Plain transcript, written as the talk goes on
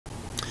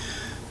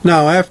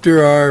Now,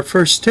 after our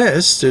first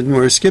test, and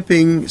we're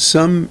skipping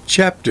some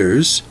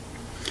chapters,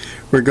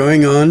 we're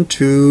going on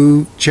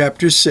to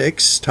Chapter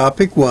 6,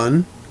 Topic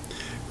 1,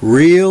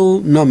 Real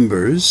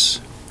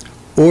Numbers,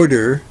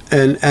 Order,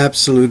 and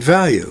Absolute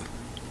Value.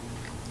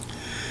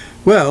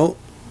 Well,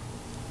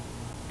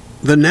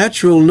 the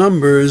natural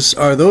numbers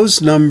are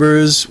those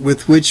numbers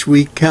with which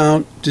we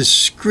count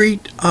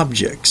discrete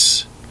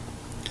objects.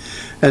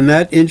 And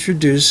that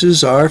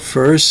introduces our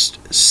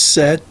first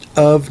set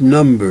of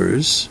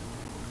numbers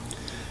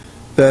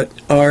that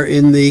are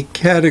in the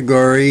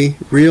category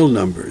real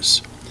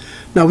numbers.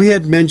 Now, we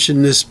had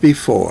mentioned this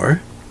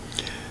before.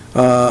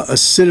 A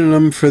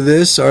synonym for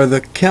this are the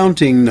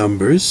counting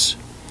numbers,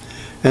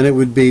 and it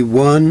would be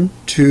 1,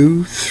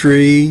 2,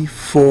 3,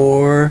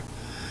 4,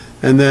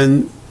 and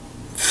then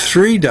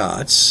 3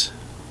 dots.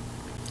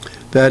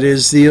 That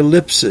is the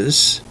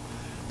ellipsis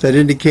that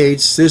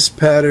indicates this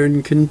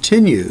pattern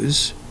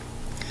continues,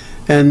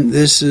 and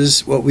this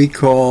is what we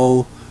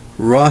call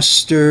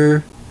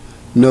roster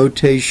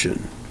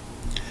notation.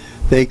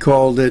 They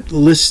called it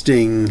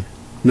listing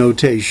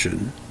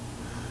notation,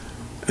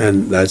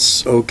 and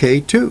that's okay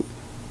too.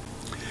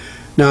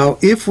 Now,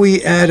 if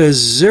we add a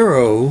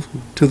 0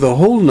 to the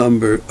whole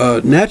number,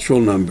 natural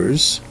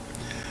numbers,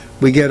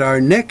 we get our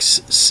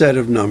next set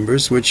of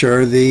numbers, which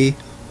are the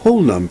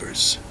whole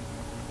numbers.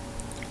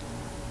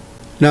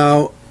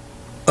 Now,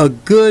 a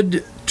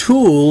good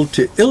tool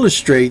to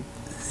illustrate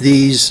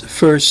these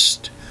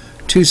first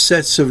 2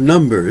 sets of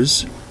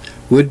numbers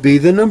would be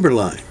the number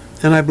line,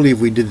 and I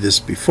believe we did this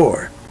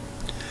before.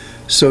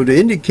 So to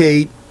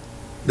indicate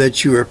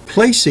that you are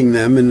placing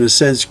them, in a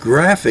sense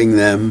graphing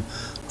them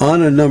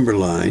on a number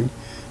line,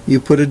 you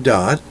put a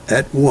dot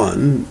at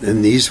 1,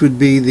 and these would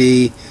be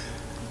the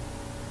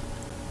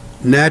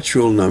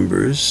natural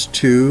numbers,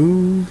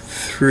 2,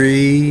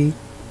 3,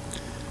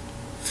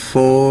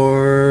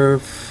 4,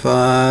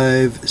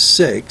 5,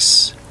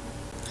 6.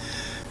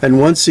 And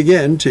once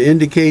again, to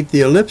indicate the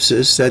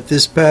ellipsis that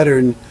this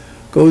pattern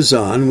goes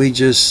on, we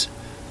just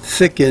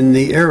thicken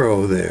the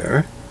arrow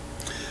there,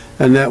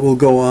 and that will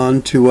go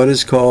on to what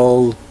is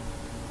called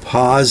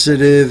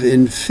positive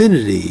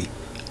infinity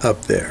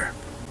up there.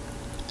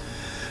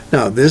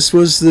 Now, this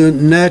was the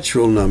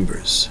natural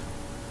numbers.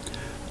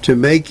 To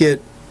make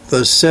it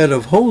the set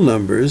of whole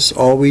numbers,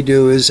 all we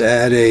do is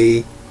add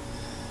a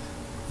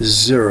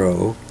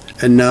 0,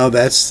 and now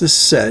that's the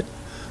set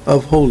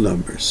of whole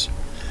numbers.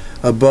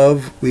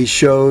 Above, we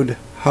showed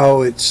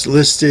how it's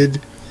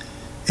listed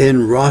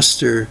in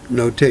roster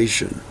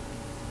notation.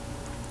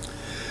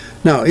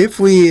 Now, if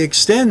we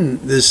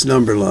extend this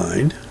number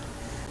line,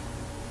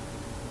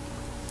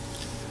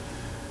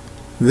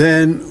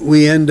 then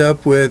we end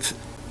up with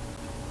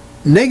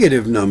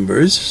negative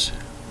numbers,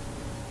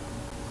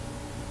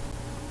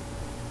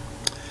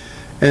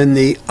 and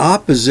the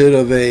opposite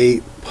of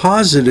a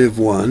positive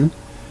one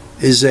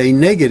is a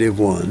negative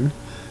one.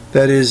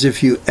 That is,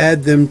 if you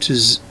add them to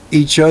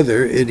each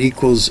other, it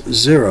equals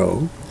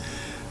 0.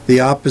 The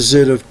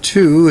opposite of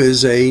 2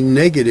 is a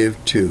negative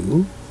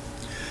 2.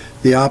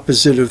 The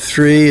opposite of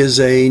 3 is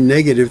a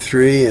negative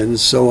 3, and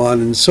so on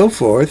and so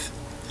forth.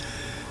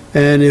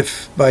 And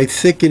if by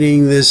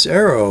thickening this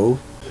arrow,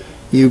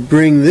 you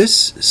bring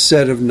this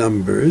set of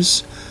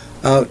numbers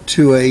out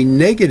to a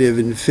negative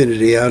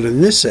infinity out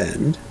in this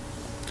end,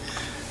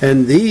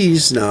 and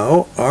these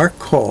now are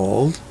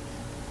called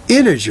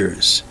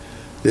integers.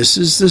 This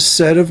is the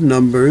set of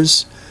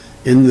numbers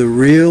in the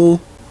real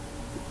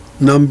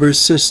number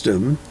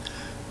system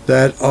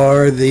that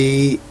are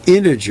the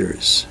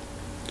integers.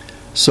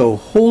 So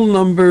whole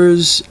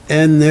numbers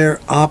and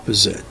their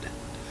opposite.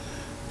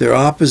 Their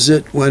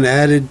opposite when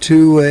added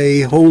to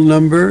a whole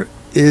number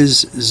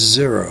is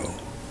 0.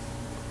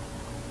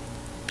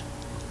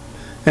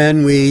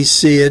 And we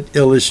see it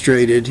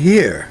illustrated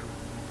here.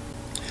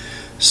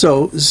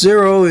 So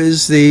 0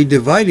 is the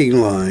dividing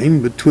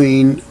line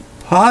between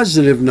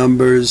positive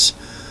numbers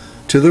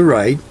to the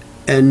right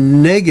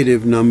and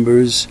negative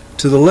numbers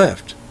to the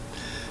left.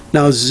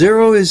 Now,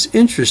 0 is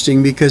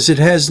interesting because it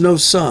has no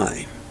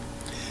sign.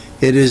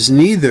 It is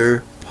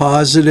neither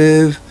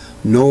positive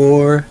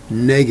nor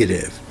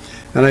negative.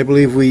 And I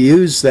believe we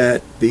used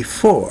that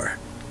before.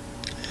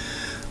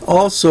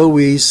 Also,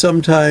 we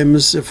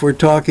sometimes, if we're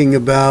talking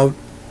about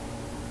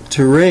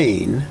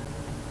terrain,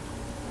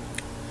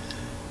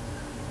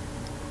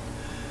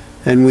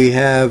 and we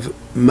have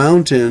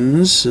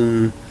mountains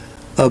and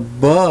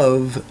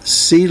above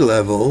sea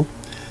level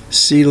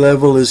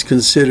is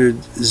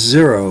considered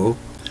 0.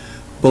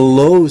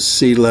 Below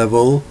sea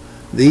level,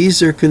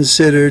 these are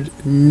considered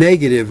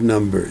negative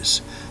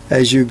numbers.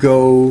 As you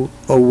go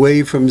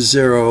away from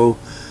 0,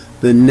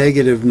 the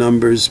negative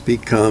numbers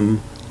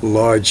become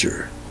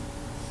larger.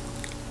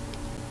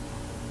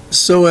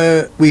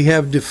 So we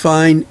have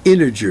defined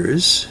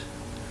integers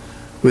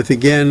with,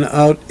 again,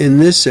 out in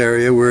this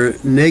area we're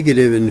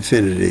negative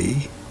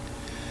infinity,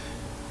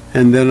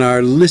 and then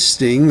our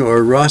listing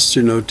or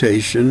roster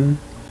notation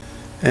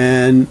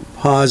and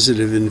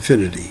positive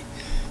infinity,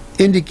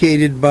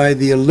 indicated by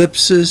the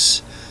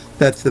ellipsis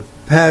that the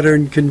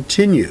pattern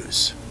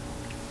continues.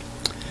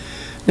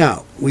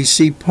 Now, we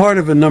see part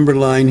of a number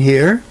line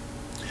here.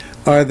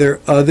 Are there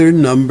other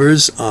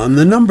numbers on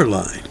the number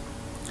line?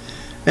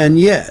 And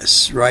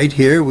yes, right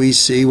here we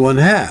see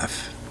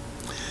 1/2.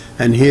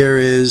 And here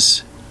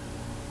is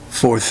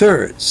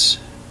 4/3.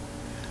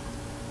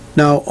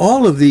 Now,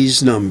 all of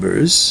these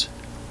numbers,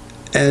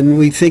 and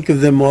we think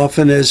of them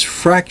often as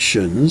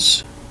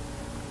fractions,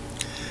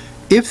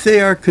 if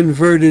they are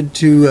converted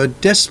to a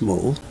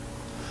decimal,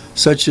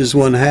 such as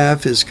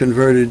 1/2 is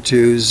converted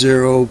to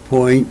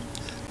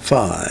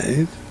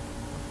 0.5,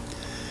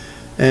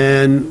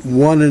 and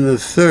 1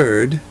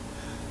 1/3,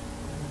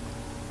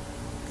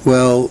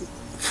 well,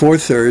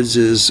 4/3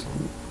 is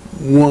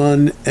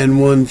 1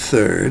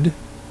 1/3,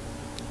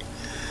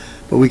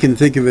 but we can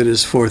think of it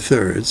as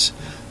 4/3.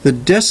 The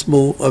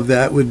decimal of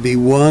that would be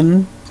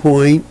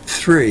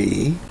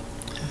 1.3,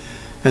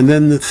 and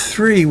then the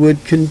 3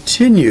 would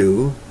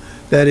continue,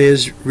 that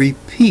is,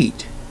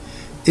 repeat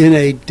in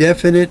a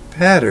definite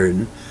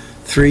pattern,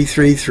 3,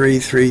 3, 3,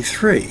 3,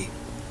 3.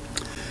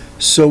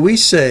 So we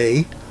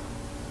say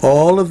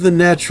all of the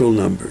natural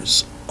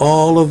numbers,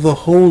 all of the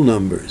whole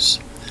numbers,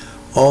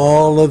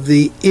 all of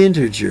the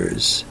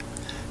integers,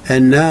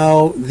 and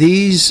now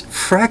these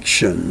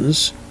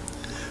fractions,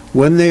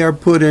 when they are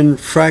put in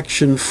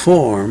fraction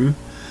form,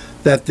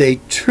 that they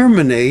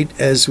terminate,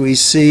 as we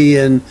see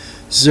in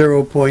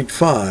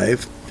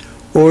 0.5,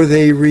 or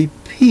they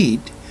repeat,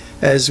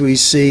 as we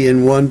see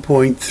in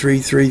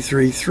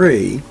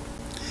 1.3333,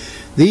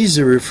 these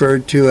are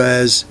referred to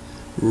as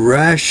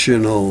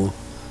rational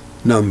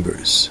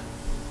numbers.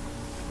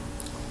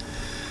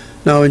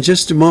 Now, in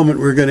just a moment,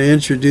 we're going to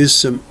introduce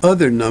some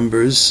other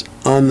numbers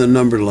on the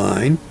number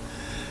line.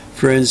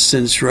 For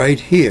instance, right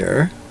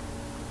here,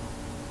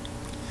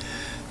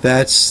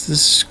 that's the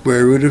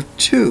square root of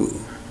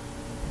 2.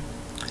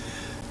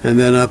 And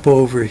then up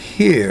over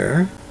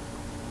here,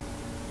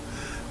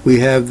 we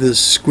have the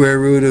square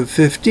root of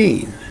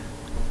 15.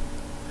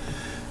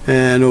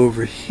 And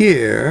over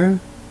here,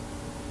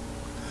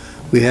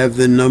 we have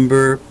the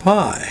number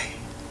pi.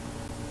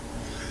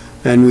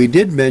 And we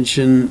did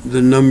mention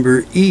the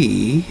number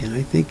e, and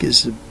I think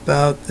is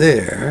about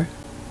there.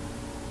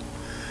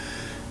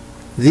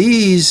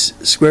 These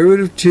square root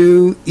of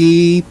 2,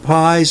 e,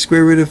 pi,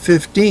 square root of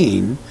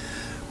 15,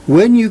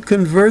 when you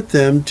convert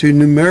them to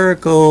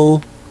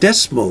numerical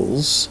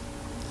decimals,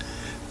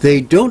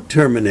 they don't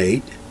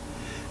terminate,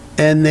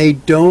 and they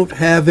don't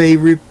have a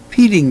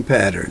repeating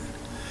pattern,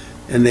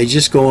 and they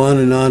just go on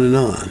and on and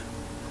on.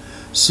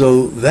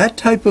 So that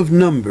type of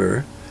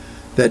number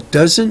that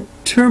doesn't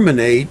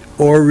terminate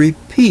or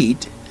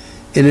repeat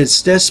in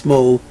its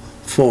decimal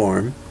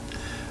form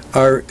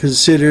are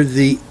considered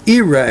the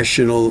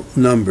irrational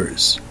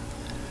numbers.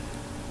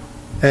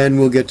 And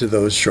we'll get to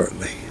those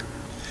shortly.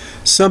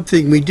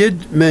 Something we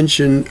did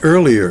mention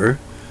earlier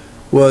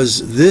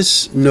was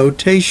this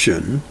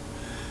notation.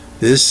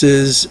 This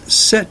is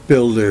set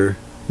builder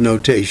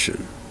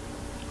notation.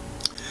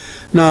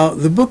 Now,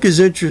 the book is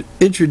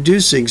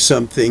introducing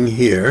something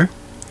here,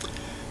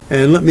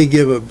 and let me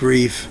give a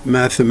brief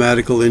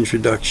mathematical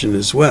introduction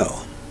as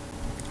well.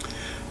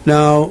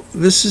 Now,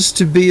 this is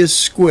to be a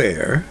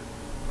square,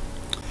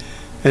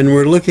 and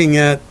we're looking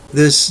at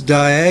this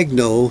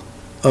diagonal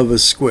of a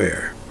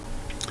square.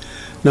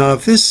 Now,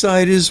 if this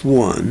side is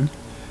 1,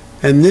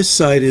 and this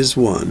side is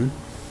 1,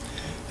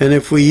 and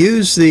if we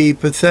use the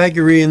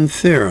Pythagorean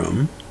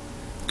theorem,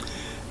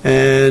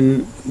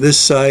 and this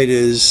side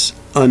is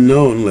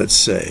unknown, let's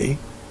say,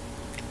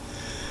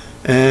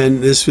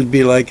 and this would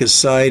be like a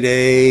side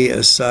A,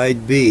 a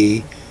side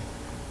B,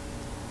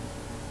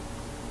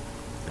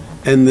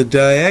 and the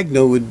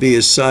diagonal would be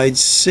a side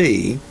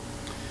C,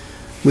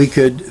 we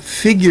could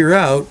figure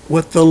out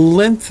what the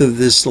length of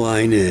this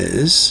line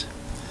is,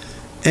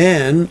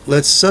 and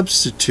let's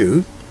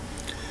substitute.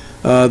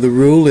 The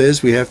rule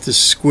is we have to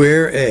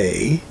square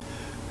A,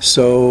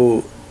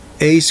 so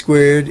A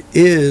squared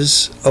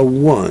is a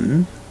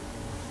 1,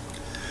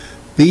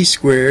 B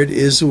squared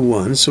is a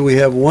 1, so we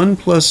have 1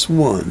 plus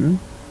 1,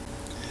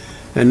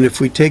 and if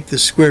we take the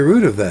square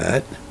root of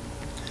that,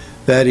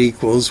 that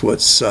equals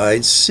what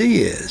side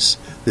C is.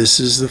 This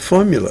is the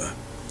formula.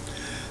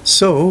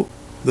 So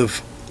the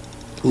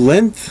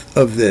length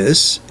of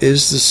this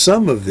is the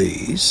sum of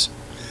these,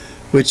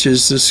 which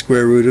is the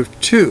square root of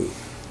 2,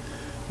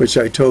 which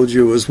I told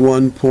you was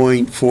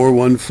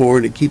 1.414,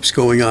 and it keeps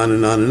going on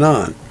and on and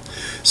on.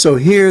 So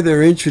here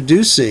they're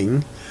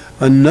introducing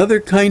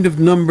another kind of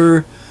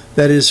number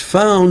that is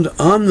found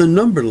on the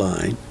number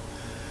line,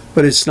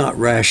 but it's not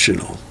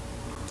rational.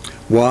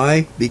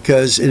 Why?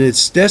 Because in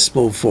its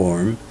decimal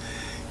form,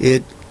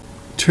 it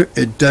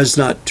does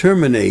not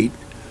terminate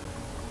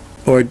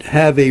or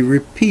have a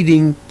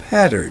repeating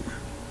pattern.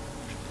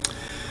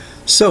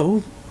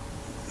 So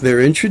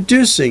they're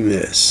introducing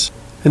this,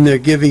 and they're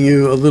giving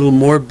you a little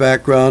more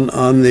background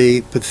on the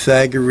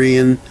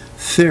Pythagorean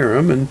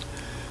theorem, and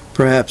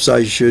perhaps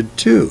I should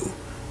too.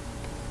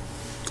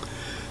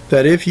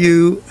 That if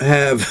you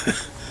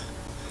have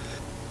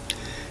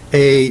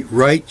a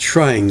right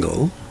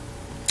triangle,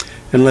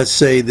 and let's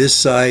say this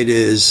side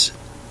is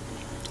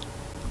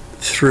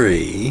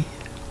 3,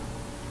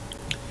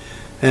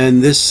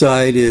 and this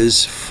side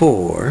is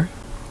 4,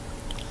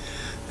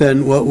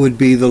 then what would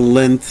be the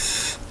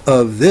length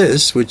of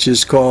this, which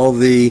is called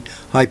the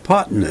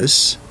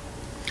hypotenuse,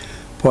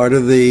 part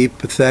of the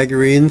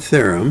Pythagorean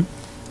theorem,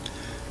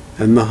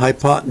 and the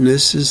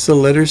hypotenuse is the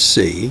letter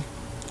C.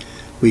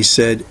 We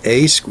said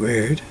a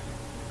squared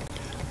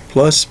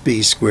plus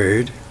b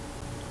squared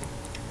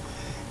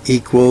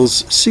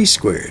equals c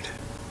squared.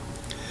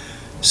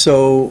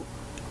 So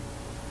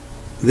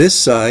this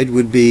side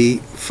would be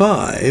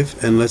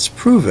 5, and let's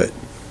prove it.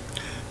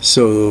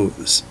 So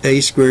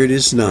a squared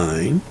is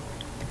 9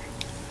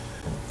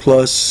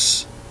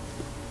 plus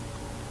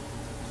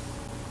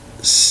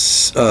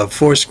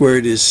 4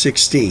 squared is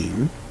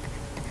 16,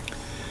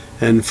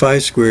 and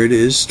 5 squared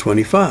is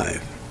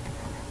 25.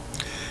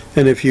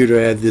 And if you were to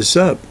add this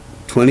up,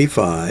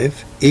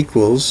 25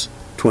 equals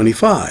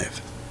 25.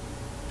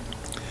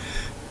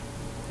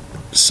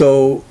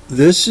 So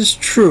this is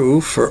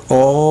true for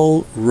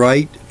all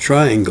right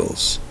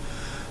triangles.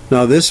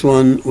 Now this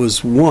one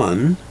was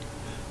 1,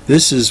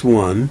 this is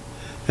 1,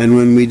 and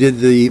when we did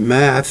the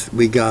math,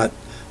 we got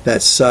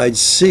that side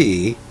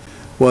C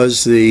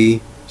was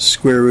the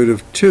square root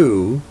of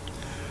 2,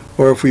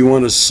 or if we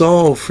want to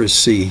solve for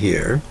C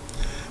here,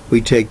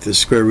 we take the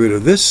square root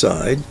of this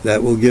side,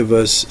 that will give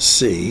us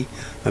C.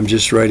 I'm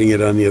just writing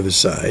it on the other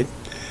side.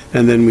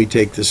 And then we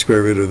take the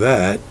square root of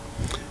that,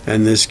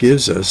 and this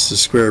gives us the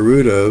square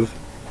root of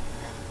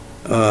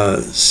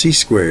C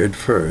squared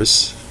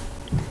first,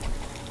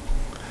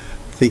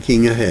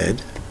 thinking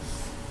ahead,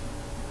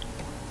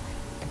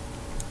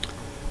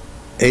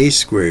 A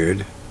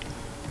squared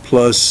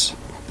plus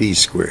B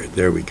squared.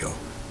 There we go.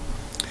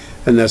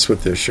 And that's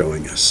what they're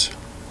showing us.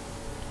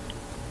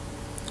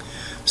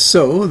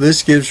 So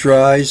this gives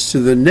rise to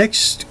the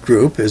next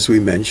group, as we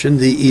mentioned,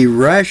 the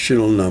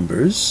irrational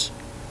numbers,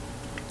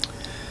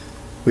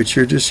 which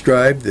are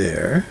described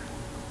there.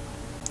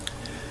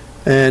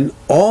 And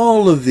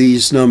all of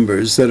these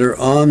numbers that are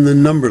on the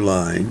number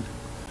line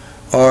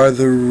are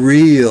the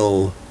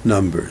real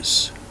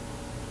numbers.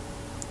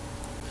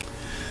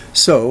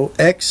 So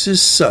x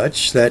is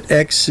such that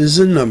x is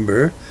a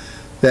number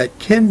that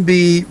can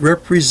be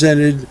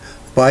represented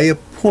by a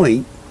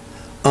point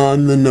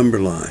on the number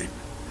line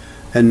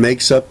and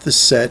makes up the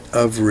set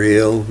of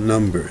real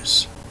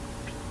numbers.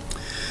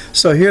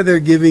 So here they're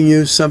giving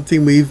you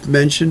something we've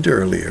mentioned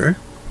earlier.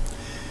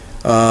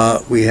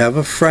 We have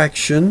a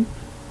fraction.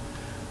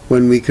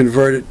 When we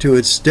convert it to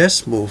its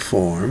decimal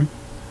form,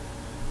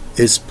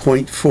 its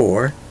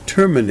 0.4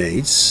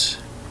 terminates,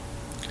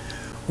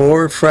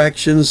 or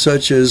fractions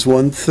such as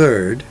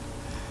 1/3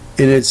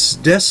 in its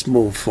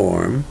decimal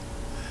form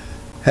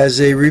has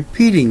a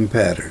repeating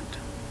pattern.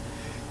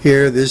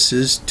 Here this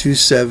is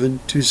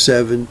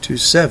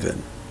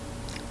 272727.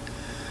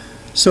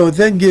 So it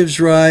then gives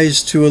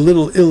rise to a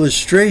little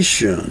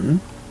illustration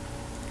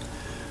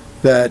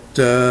that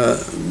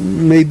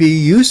may be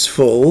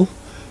useful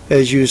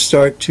as you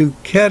start to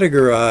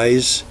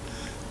categorize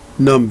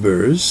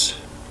numbers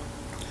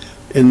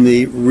in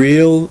the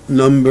real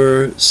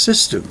number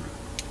system.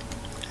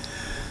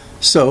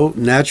 So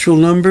natural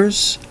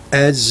numbers,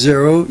 add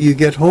 0, you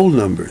get whole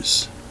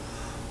numbers.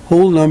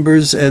 Whole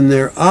numbers and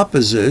their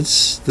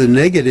opposites, the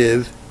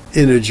negative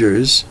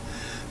integers,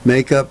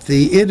 make up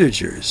the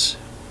integers.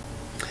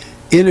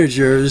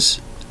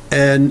 Integers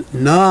and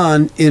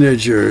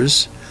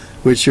non-integers,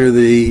 which are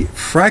the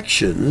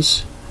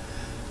fractions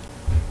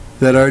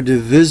that are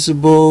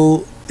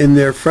divisible in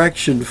their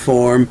fraction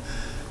form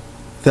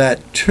that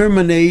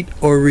terminate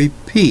or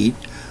repeat,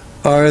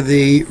 are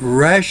the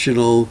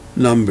rational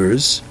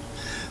numbers.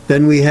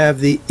 Then we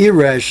have the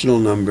irrational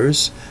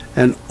numbers,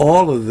 and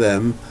all of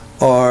them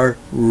are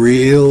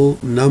real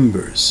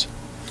numbers.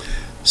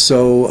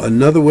 So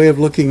another way of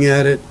looking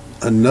at it,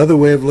 another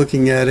way of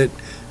looking at it,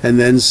 and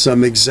then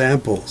some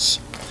examples.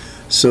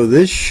 So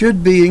this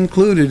should be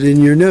included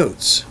in your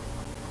notes.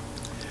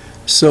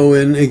 So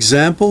in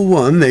example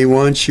 1, they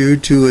want you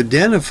to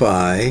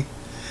identify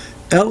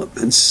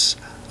elements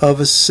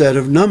of a set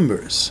of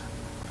numbers.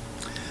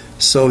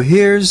 So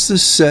here's the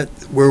set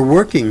we're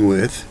working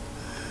with.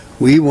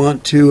 We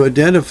want to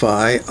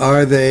identify,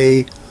 are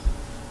they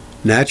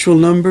natural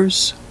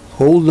numbers,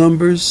 whole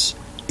numbers,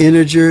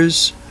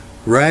 integers,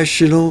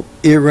 rational,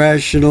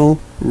 irrational,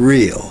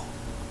 real?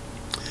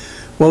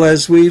 Well,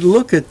 as we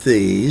look at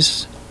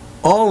these,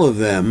 all of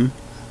them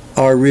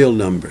are real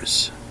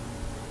numbers.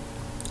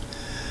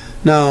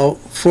 Now,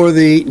 for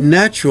the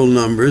natural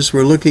numbers,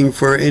 we're looking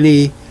for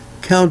any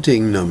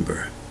counting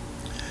number.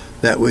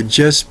 That would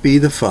just be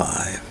the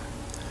 5.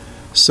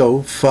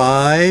 So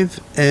 5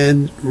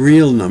 and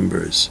real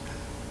numbers.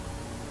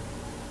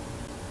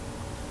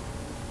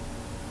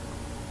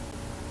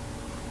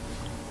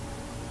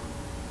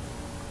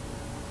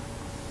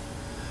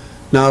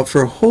 Now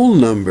for whole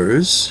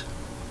numbers,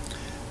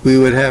 we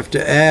would have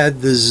to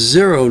add the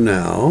 0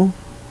 now,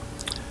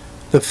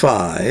 the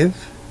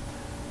 5,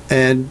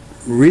 and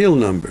real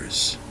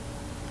numbers.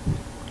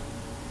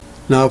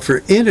 Now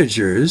for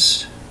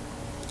integers,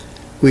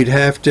 we'd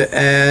have to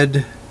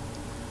add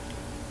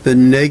the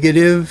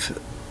negative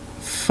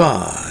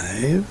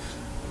 5.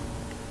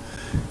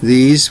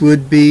 These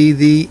would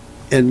be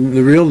and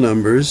the real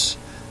numbers,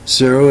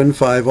 0 and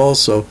 5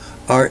 also,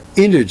 are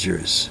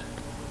integers.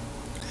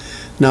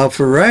 Now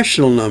for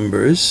rational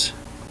numbers,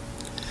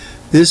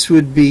 this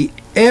would be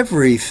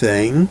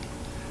everything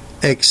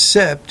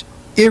except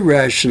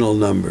irrational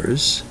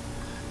numbers.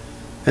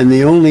 And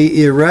the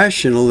only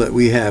irrational that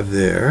we have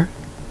there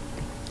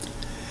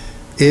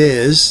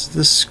is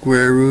the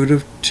square root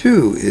of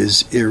 2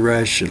 is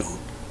irrational.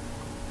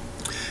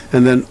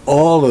 And then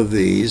all of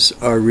these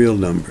are real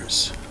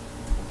numbers.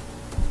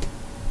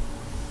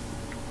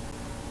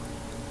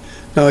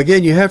 Now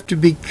again, you have to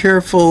be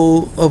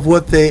careful of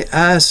what they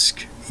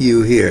ask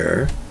you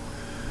here.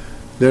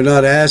 They're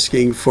not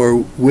asking for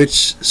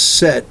which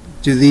set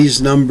do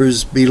these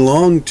numbers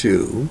belong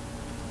to.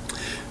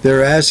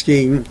 They're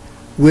asking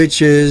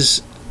which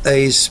is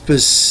a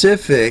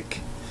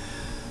specific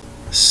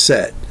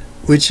set,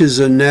 which is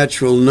a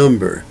natural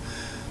number.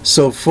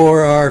 So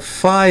for our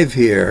 5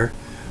 here,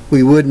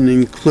 we wouldn't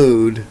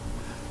include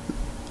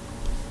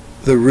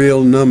the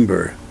real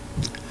number.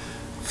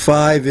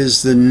 5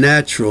 is the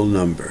natural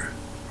number.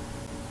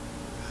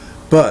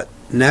 But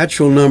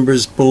natural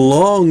numbers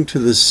belong to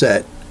the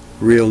set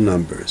real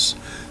numbers.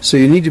 So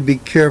you need to be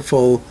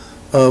careful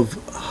of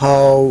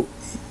how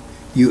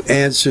you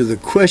answer the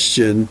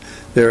question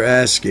they're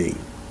asking.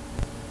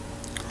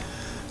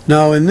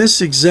 Now in this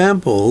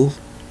example,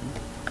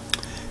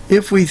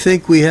 if we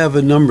think we have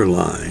a number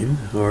line,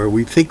 or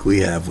we think we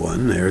have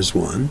one, there's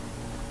one,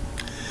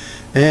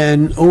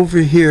 and over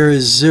here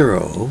is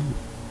 0,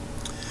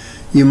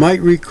 you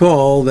might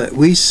recall that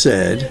we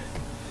said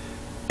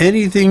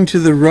anything to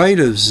the right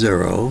of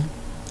 0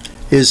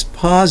 is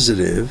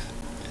positive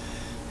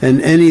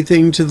and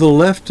anything to the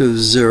left of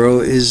 0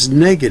 is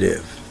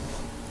negative.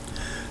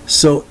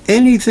 So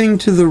anything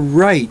to the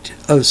right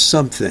of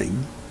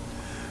something,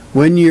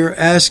 when you're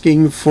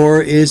asking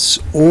for its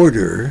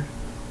order,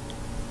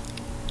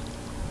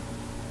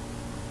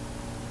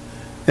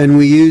 and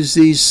we use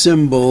these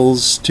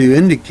symbols to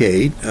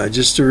indicate,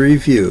 just to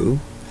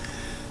review,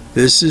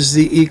 this is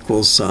the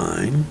equal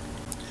sign,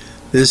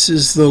 this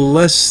is the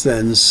less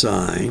than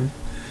sign,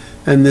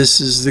 and this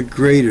is the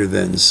greater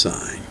than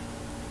sign.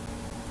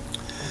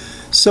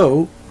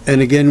 So, and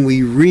again,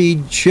 we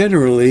read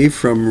generally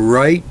from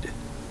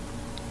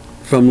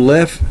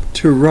left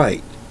to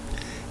right.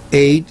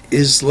 8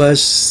 is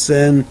less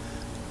than,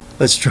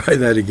 let's try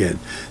that again.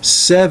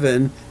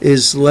 7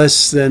 is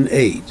less than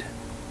 8.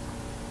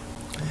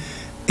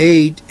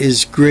 8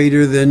 is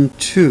greater than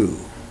 2.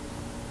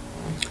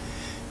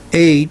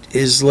 8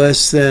 is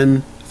less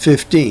than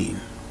 15.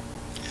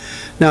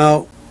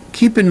 Now,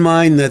 keep in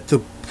mind that the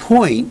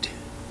point,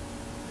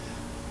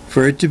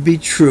 for it to be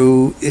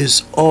true,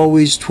 is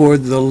always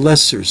toward the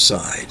lesser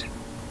side.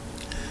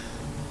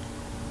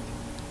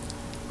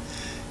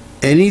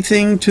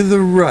 Anything to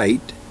the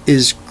right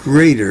is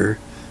greater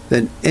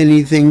than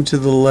anything to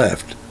the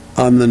left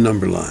on the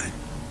number line.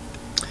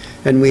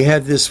 And we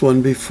had this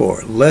one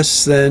before,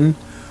 less than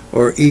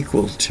or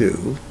equal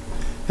to,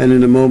 and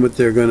in a moment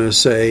they're going to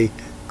say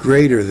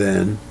greater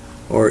than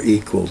or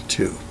equal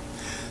to.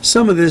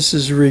 Some of this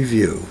is a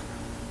review.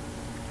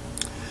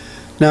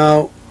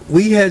 Now,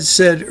 we had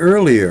said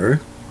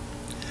earlier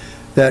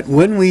that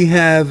when we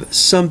have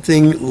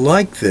something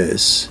like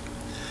this,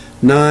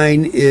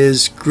 9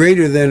 is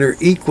greater than or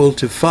equal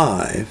to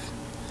 5,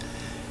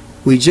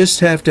 we just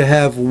have to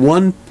have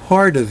one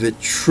part of it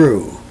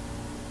true.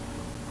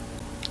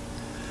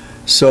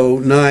 So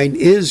 9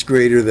 is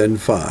greater than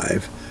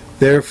 5,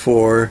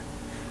 therefore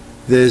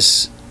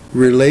this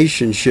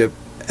relationship,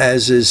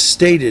 as is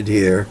stated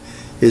here,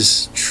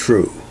 is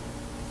true.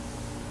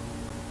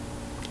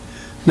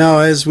 Now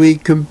as we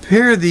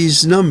compare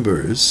these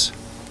numbers,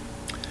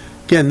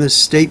 again the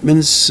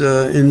statements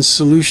in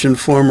solution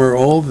form are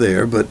all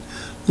there, but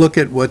look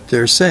at what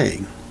they're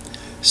saying.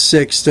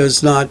 6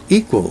 does not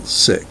equal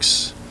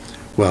 6.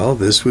 Well,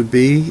 this would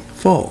be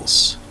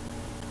false.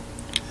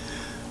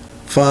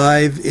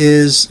 5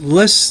 is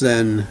less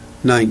than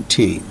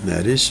 19.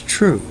 That is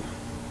true.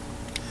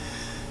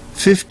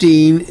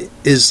 15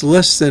 is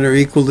less than or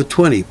equal to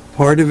 20.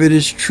 Part of it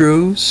is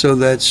true, so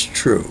that's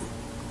true.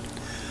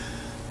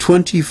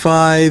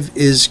 25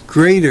 is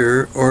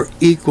greater or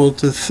equal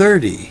to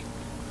 30.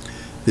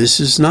 This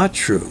is not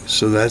true,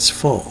 so that's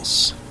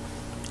false.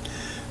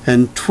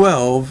 And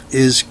 12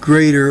 is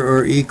greater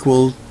or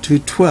equal to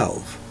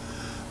 12.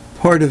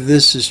 Part of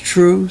this is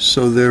true,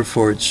 so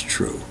therefore it's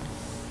true.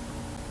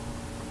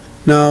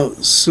 Now,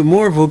 some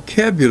more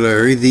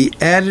vocabulary. The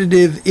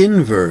additive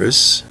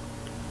inverse,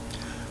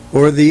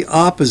 or the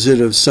opposite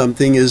of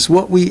something, is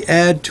what we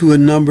add to a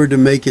number to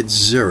make it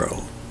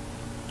 0.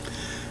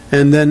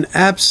 And then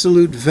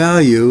absolute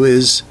value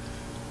is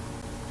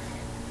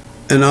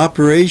an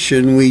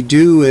operation we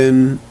do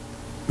in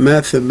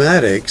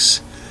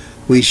mathematics.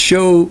 We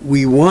show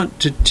we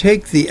want to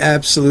take the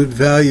absolute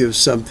value of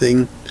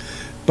something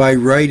by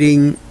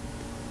writing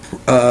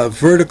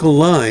vertical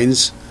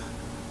lines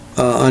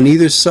on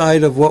either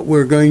side of what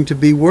we're going to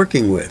be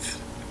working with.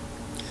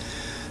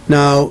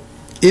 Now,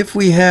 if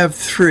we have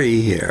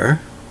 3 here,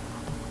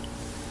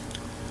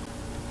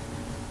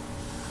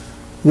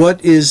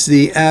 what is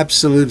the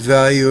absolute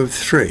value of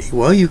 3?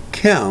 Well, you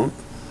count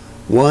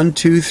 1,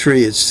 2,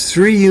 3. It's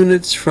 3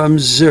 units from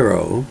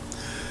 0.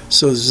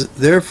 So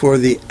therefore,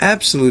 the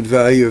absolute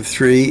value of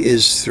 3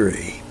 is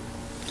 3.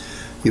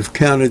 You've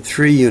counted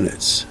 3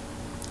 units.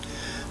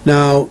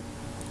 Now,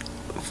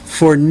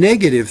 for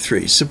negative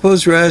 3,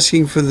 suppose we're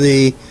asking for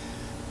the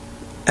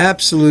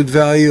absolute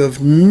value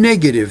of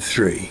negative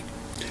 3.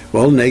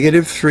 Well,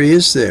 negative 3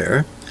 is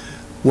there.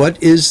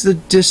 What is the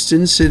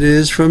distance it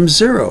is from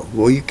 0?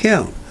 Well, you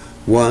count.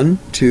 1,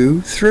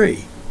 2,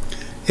 3.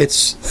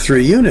 It's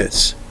 3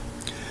 units.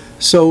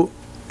 So,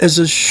 as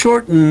a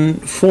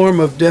shortened form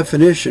of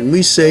definition,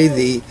 we say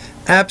the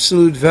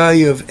absolute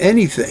value of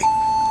anything.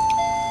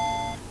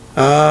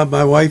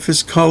 My wife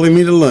is calling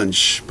me to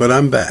lunch, but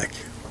I'm back.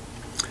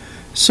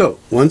 So,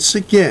 once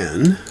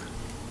again,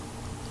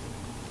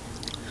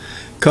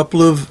 a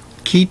couple of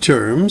key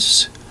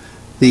terms.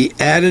 The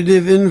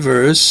additive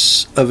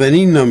inverse of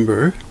any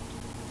number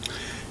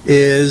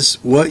is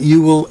what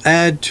you will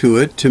add to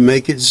it to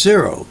make it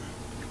 0.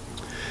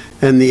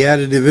 And the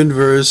additive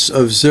inverse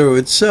of 0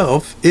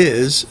 itself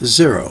is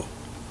 0.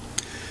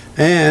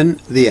 And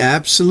the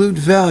absolute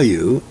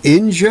value,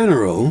 in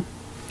general,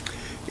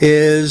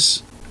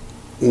 is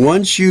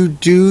once you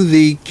do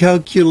the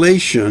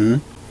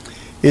calculation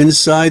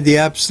inside the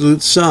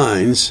absolute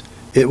signs,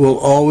 it will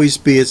always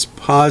be its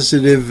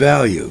positive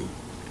value.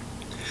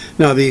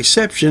 Now, the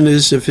exception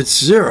is if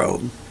it's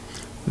 0.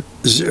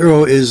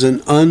 0 is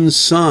an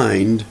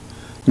unsigned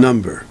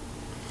number.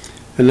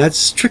 And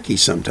that's tricky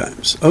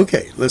sometimes.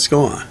 Okay, let's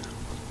go on.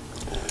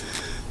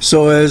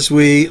 So as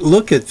we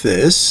look at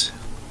this,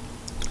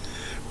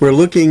 we're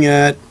looking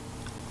at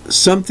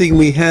something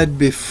we had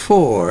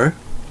before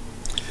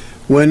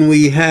when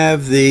we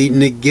have the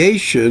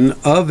negation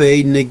of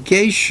a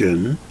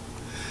negation.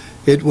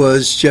 It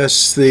was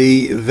just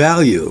the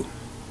value.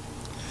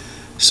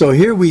 So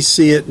here we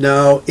see it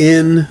now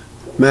in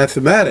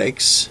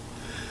mathematics.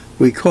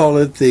 We call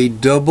it the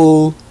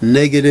double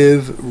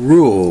negative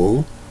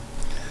rule,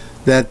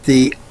 that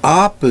the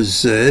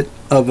opposite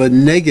of a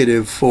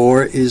negative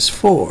 4 is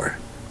 4.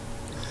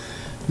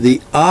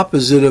 The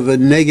opposite of a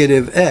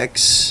negative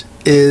x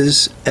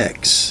is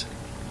x.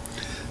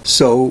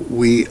 So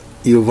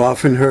you've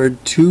often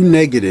heard 2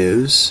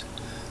 negatives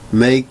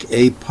make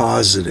a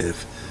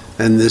positive,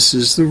 and this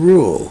is the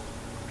rule.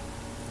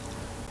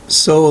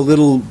 So a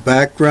little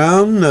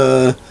background,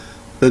 the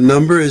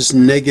number is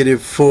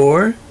negative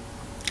 4.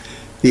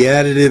 The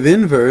additive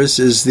inverse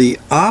is the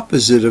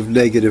opposite of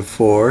negative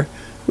 4,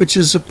 which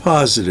is a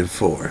positive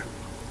 4.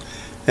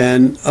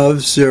 And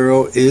of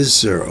 0 is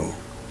 0.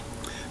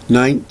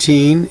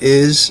 19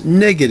 is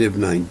negative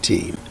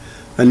 19.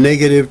 A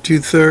negative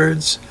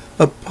 2/3,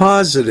 a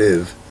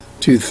positive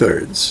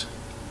 2/3.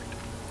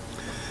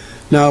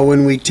 Now,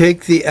 when we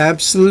take the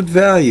absolute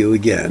value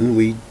again,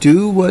 we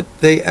do what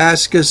they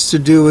ask us to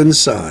do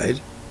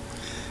inside,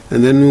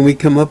 and then when we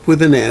come up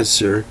with an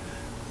answer,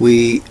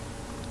 we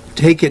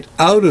take it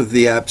out of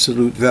the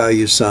absolute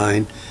value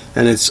sign,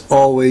 and it's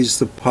always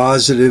the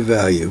positive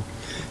value,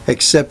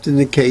 except in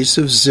the case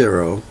of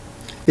 0,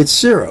 it's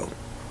 0.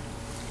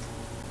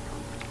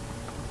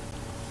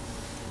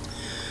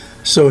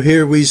 So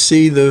here we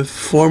see the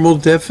formal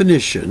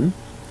definition.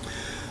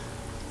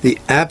 The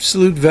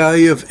absolute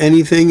value of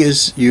anything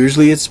is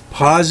usually its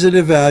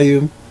positive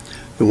value.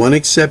 The one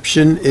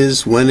exception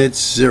is when it's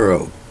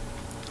 0.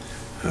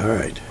 All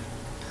right.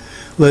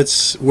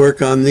 Let's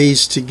work on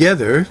these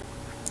together.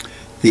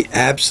 The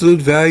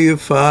absolute value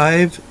of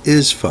 5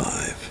 is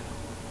 5.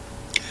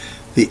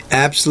 The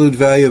absolute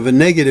value of a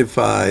negative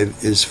 5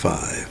 is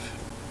 5.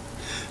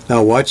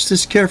 Now watch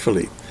this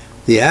carefully.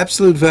 The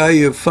absolute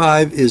value of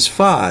 5 is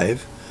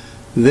 5.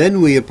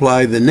 Then we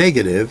apply the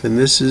negative, and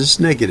this is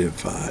negative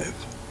 5.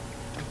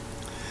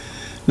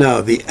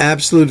 Now, the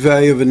absolute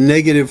value of a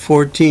negative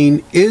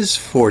 14 is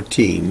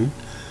 14.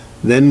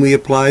 Then we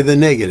apply the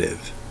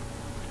negative.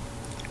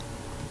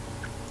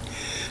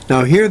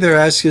 Now, here they're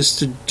asking us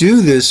to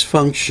do this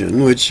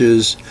function, which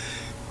is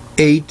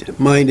 8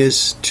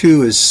 minus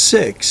 2 is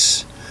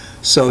 6.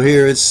 So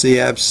here it's the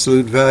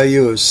absolute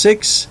value of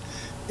 6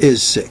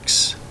 is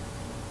 6.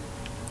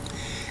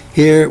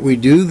 Here we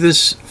do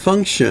this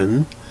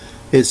function,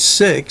 it's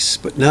 6,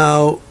 but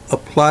now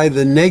apply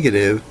the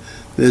negative.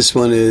 This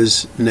one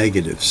is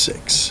negative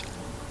 6.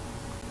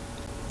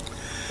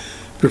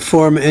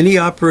 Perform any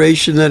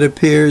operation that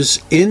appears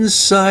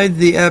inside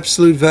the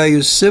absolute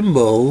value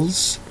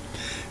symbols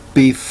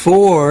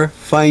before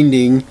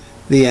finding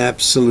the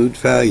absolute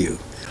value.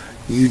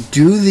 You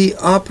do the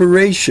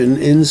operation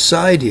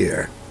inside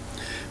here.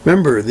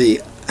 Remember,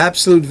 the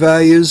absolute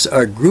values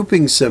are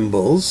grouping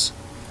symbols,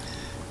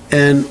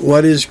 and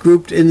what is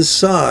grouped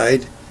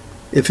inside,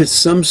 if it's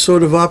some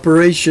sort of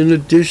operation,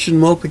 addition,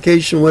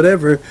 multiplication,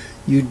 whatever,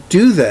 you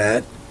do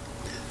that,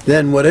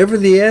 then whatever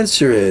the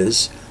answer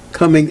is,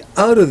 coming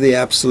out of the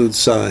absolute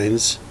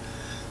signs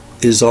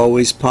is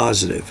always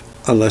positive,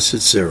 unless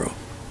it's 0.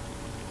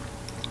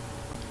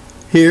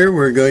 Here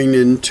we're going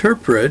to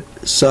interpret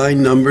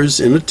sign numbers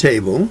in a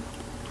table.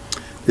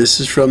 This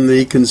is from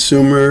the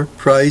Consumer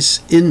Price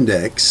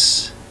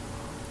Index.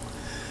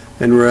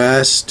 And we're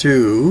asked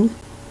to,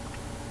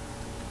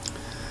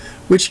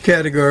 which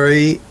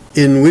category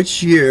in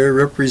which year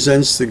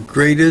represents the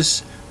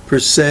greatest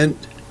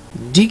percent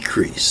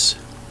decrease?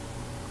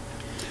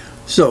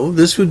 So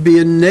this would be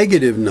a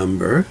negative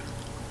number,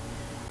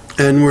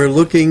 and we're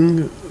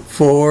looking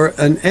for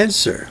an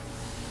answer.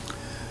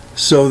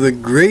 So the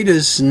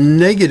greatest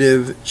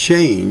negative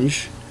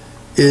change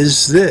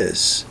is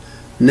this,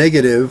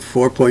 negative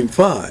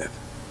 4.5.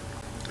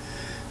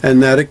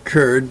 And that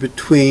occurred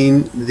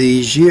between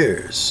these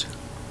years.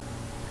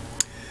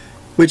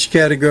 Which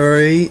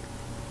category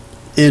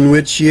in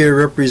which year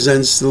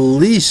represents the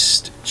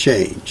least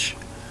change?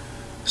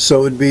 So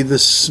it would be the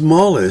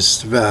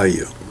smallest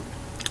value.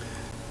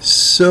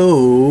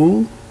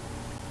 So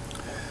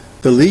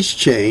the least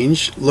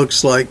change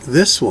looks like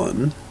this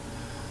one,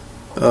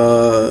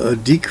 a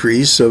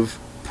decrease of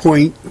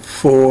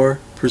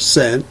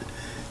 0.4%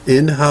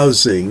 in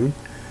housing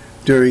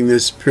during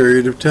this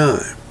period of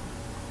time.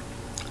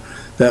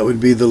 That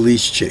would be the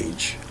least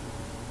change.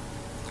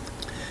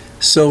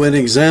 So in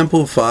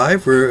example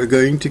 5, we're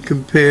going to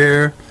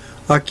compare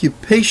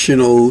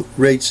occupational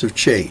rates of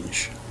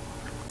change.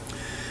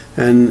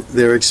 And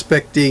they're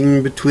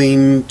expecting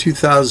between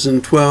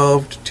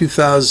 2012 to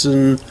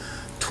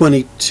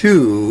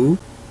 2022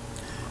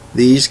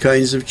 these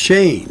kinds of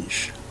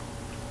change.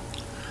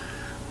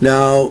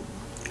 Now,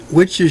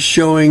 which is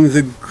showing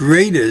the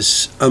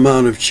greatest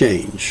amount of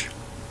change?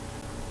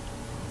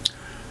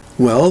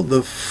 Well,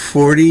 the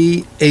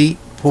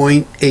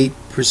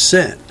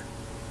 48.8%.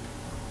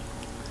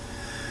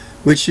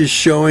 Which is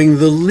showing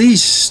the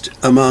least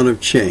amount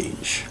of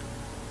change?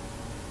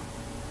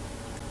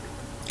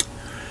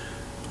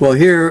 Well,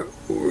 here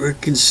we're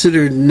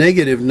considered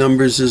negative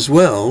numbers as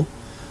well,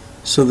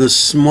 so the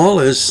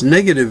smallest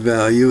negative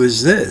value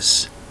is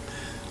this,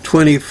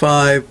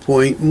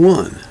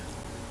 25.1.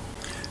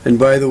 And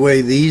by the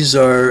way, these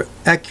are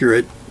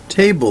accurate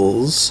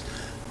tables,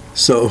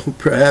 so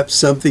perhaps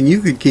something you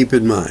could keep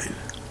in mind.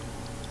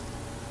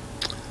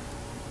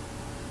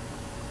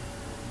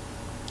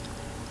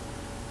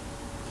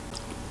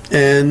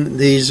 And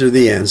these are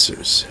the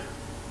answers.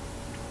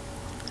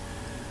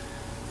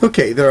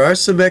 Okay, there are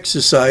some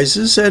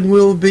exercises, and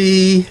we'll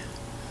be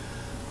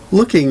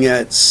looking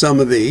at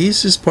some of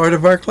these as part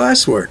of our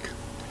classwork.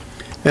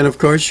 And of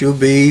course, you'll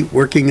be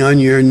working on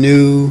your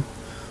new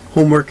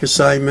homework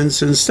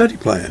assignments and study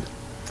plan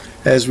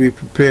as we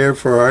prepare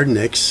for our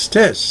next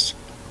test.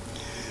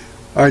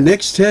 Our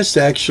next test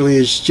actually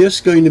is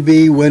just going to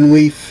be when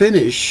we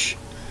finish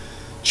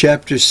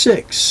Chapter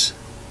 6.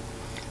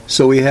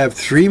 So we have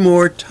 3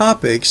 more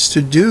topics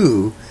to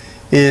do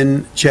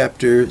in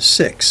Chapter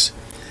 6.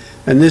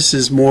 And this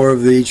is more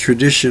of the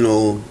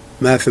traditional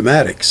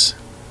mathematics.